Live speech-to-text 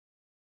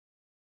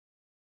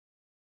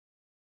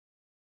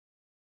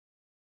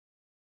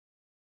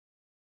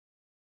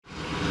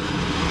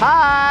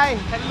Hi.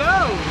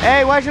 Hello.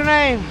 Hey, what's your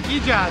name?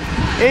 Ejaz.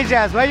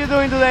 Ejaz, what are you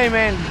doing today,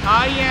 man?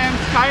 I am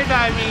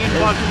skydiving in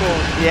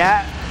Baltimore.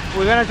 Yeah,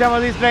 we're gonna jump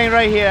on this plane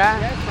right here, huh?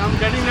 Yes, I'm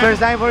getting ready.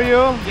 First time for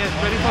you? Yes,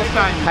 very first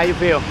time. How you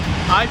feel?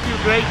 I feel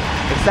great.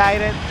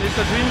 Excited?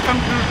 It's a dream come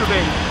true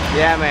today.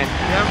 Yeah, man.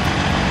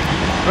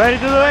 Yeah.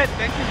 Ready to do it?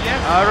 Thank you. Yes.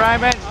 All right,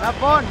 man. Have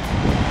fun.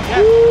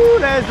 Yes. Woo,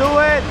 let's do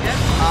it.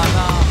 Yes.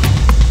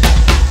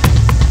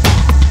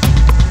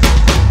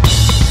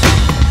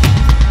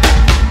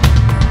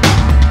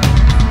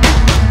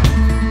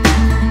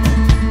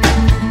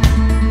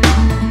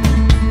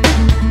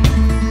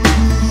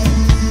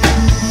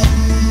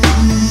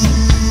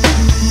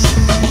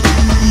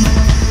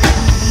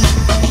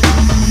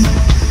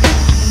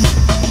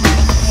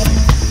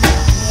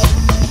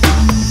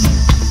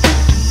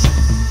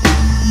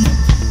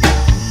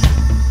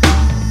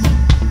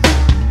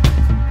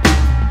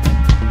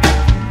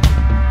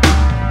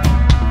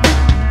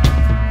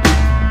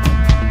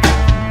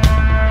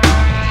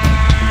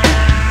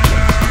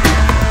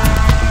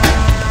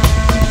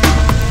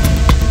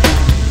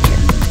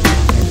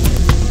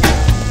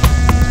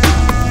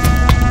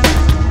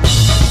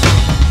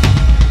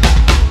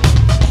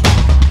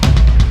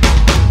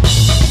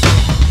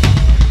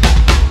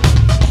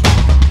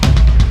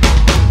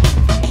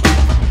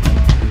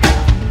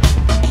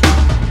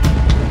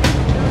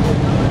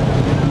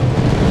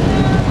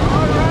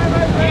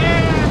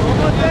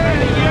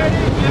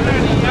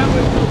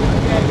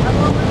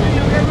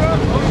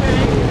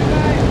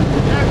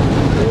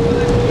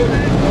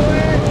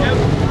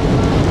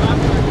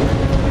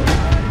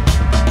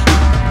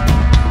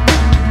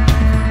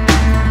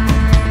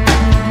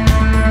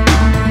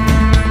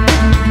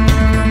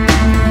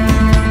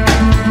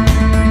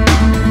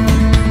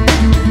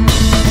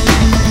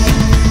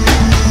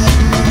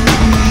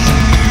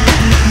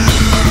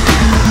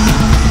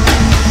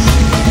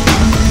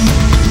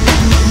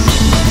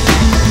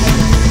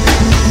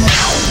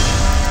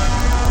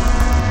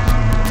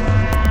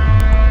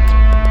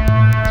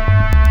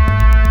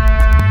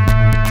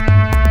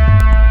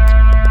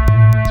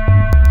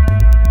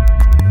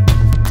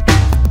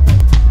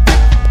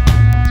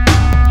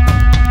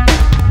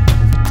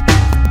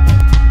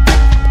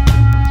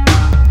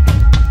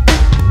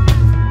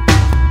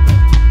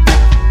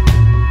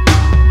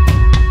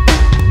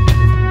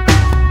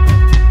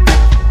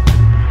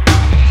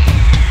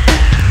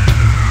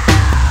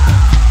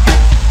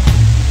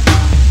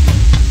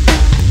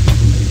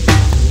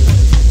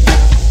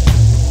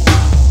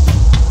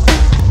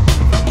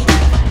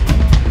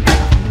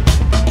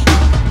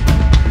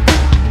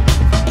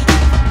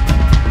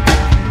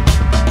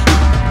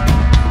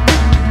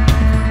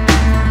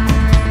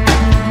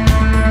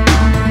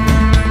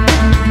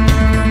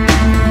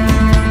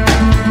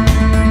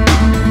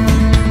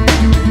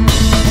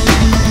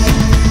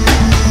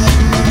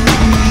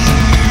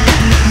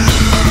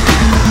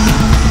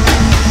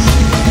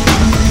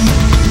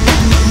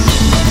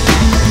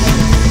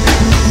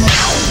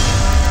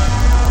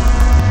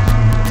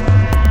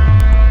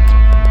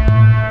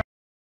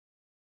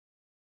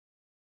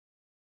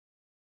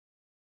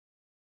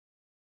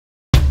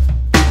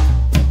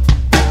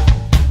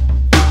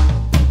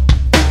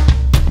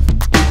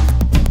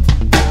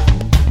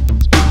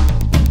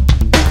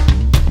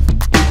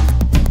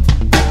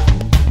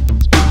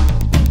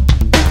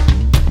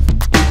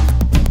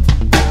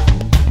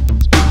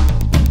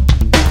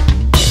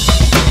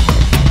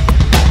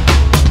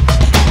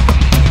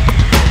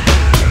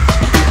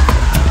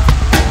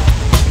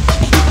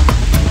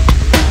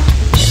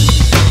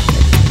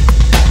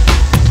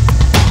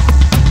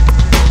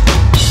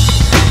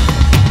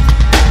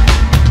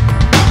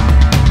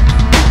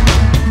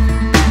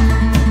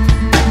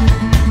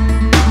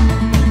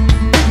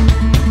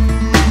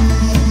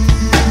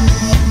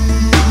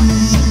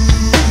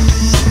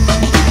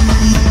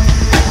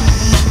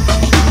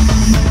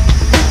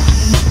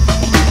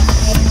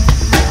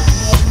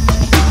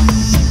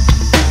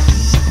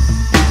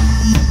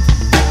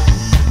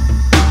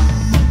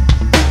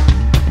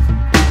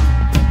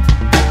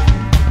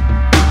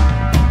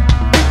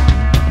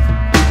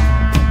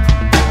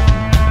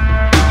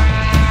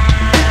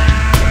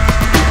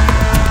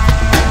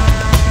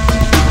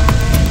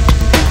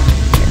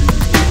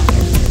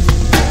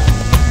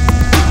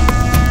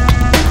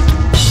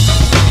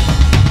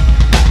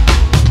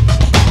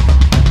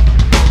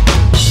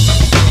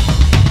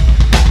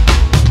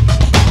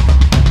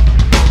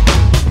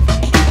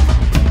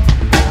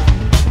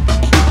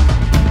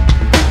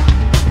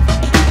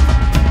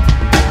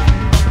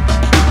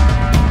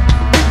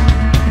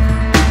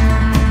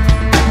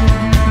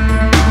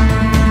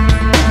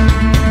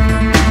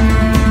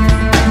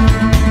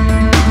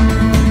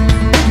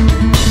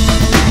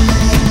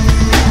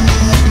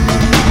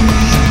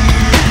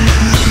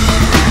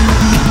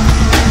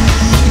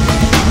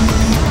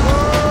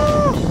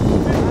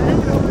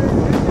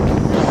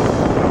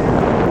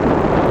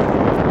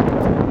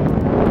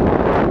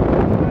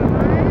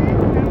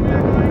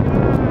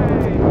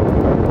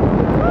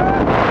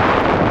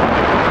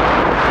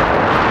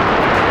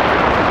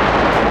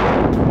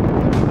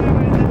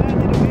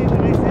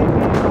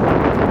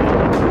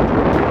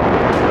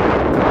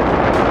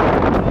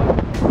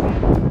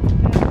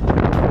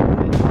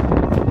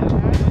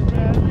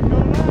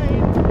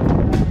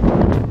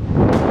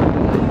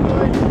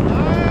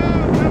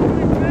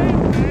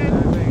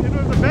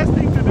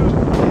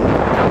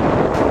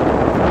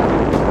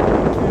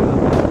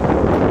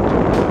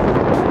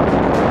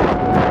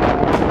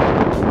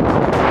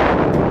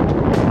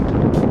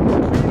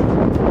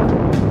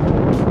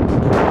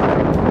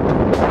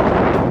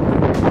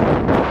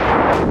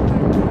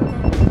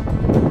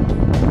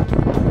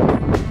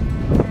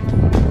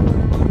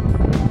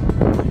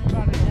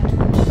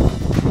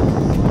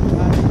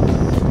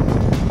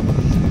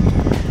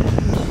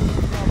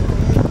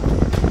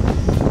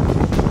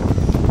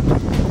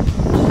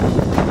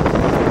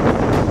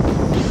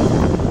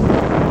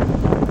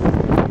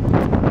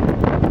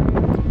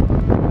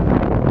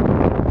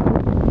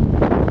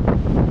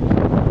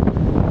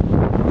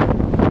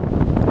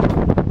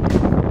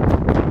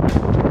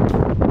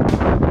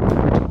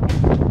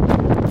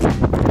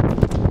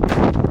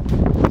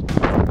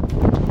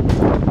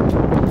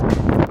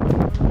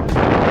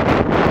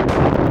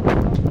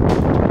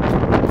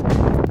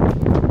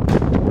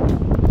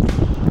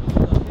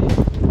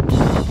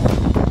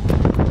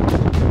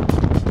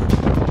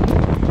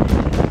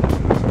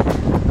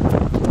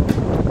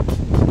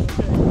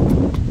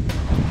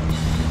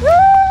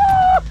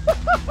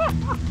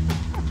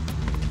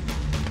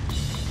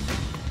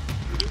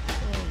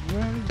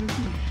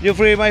 You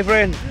free, my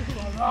friend. This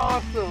was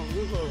awesome.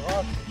 This was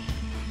awesome.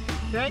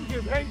 Thank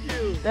you, thank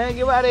you. Thank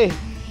you, buddy.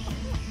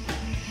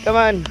 Come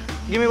on,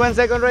 give me 1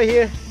 second right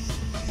here.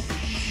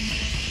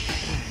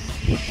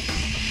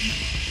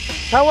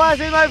 How was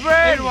it, my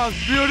friend? It was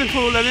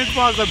beautiful and it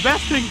was the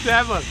best thing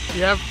ever.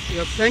 Yep,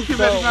 yep. Thank you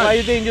very So, much. what do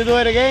you think? You do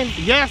it again?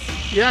 Yes,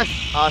 yes.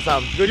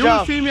 Awesome. Good You will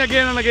job. see me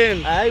again and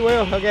again. I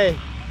will. Okay.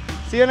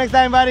 See you next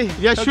time, buddy.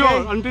 Yes, Okay.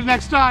 sure. Until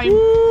next time.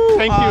 Woo,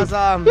 Thank you.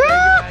 awesome.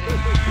 Thank you,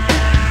 buddy.